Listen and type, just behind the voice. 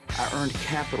I earned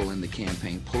capital in the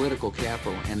campaign, political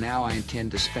capital, and now I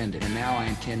intend to spend it.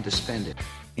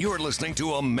 You're listening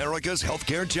to America's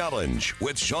Healthcare Challenge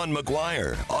with Sean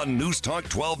McGuire on News Talk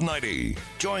 1290.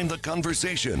 Join the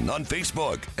conversation on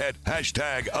Facebook at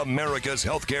hashtag America's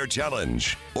Healthcare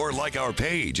Challenge or like our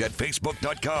page at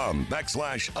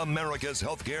facebook.com/America's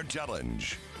Healthcare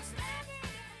Challenge.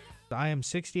 I am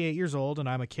 68 years old, and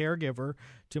I'm a caregiver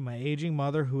to my aging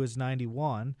mother who is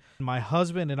 91. My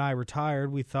husband and I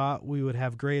retired. We thought we would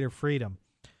have greater freedom.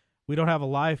 We don't have a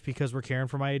life because we're caring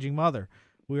for my aging mother.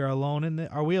 We are alone in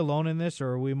Are we alone in this,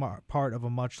 or are we part of a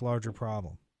much larger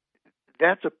problem?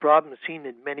 That's a problem seen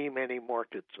in many, many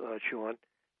markets, Sean.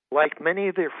 Like many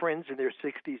of their friends in their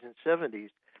 60s and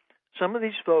 70s, some of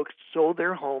these folks sold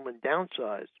their home and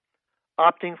downsized,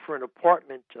 opting for an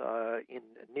apartment in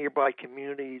nearby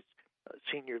communities,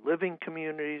 senior living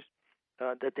communities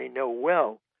that they know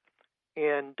well.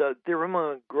 And they're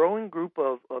among a growing group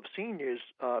of seniors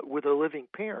with a living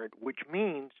parent, which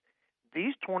means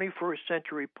these 21st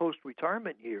century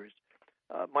post-retirement years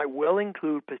might well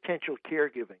include potential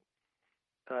caregiving.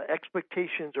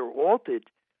 Expectations are altered,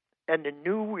 and the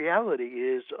new reality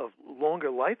is of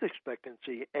longer life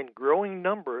expectancy and growing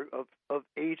number of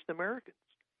aged Americans.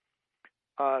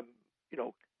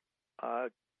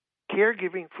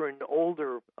 Caregiving for an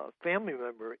older family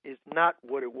member is not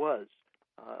what it was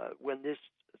when this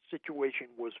situation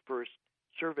was first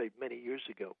surveyed many years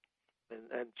ago,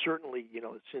 and certainly,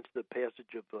 since the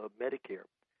passage of Medicare.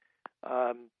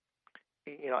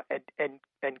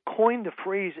 And coined the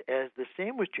phrase as the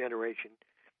sandwich generation,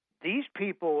 these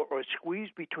people are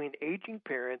squeezed between aging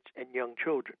parents and young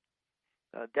children.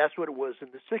 That's what it was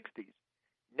in the 60s.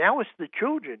 Now it's the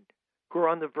children who are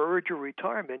on the verge of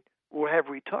retirement or have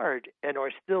retired and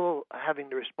are still having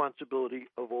the responsibility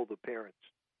of older parents.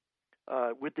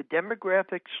 With the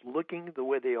demographics looking the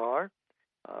way they are,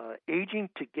 aging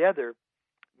together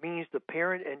means the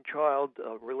parent and child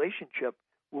relationship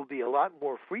will be a lot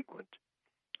more frequent.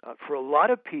 For a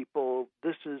lot of people,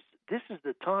 this is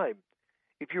the time.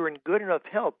 If you're in good enough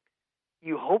health,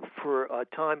 you hope for a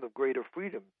time of greater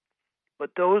freedom.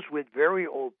 But those with very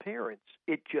old parents,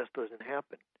 it just doesn't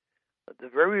happen. The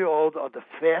very old are the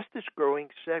fastest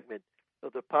growing segment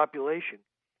of the population,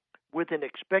 with an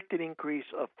expected increase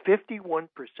of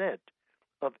 51%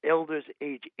 of elders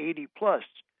age 80 plus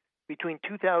between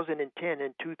 2010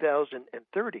 and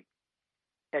 2030.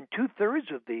 And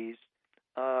 2/3 of these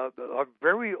are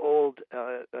very old,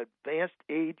 advanced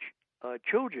age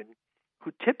children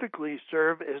who typically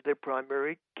serve as their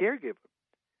primary caregiver.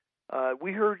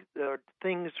 We heard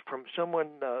things from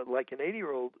someone like an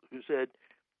 80-year-old who said,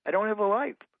 I don't have a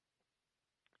life.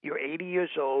 You're 80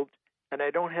 years old, and I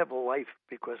don't have a life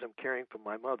because I'm caring for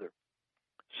my mother.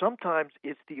 Sometimes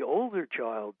it's the older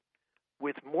child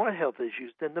with more health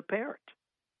issues than the parent.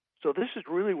 So this is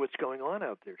really what's going on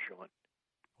out there, Sean.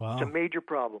 Wow. It's a major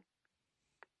problem.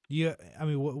 Yeah, I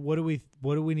mean, what do we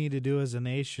need to do as a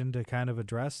nation to kind of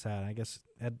address that? I guess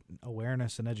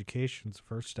awareness and education is the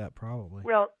first step, probably.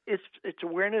 Well, it's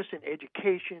awareness and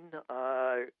education.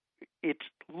 It's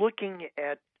looking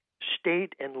at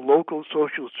state and local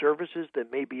social services that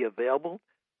may be available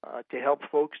to help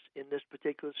folks in this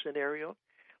particular scenario.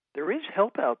 There is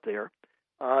help out there,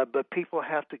 but people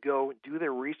have to go and do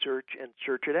their research and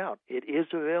search it out. It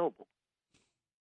is available.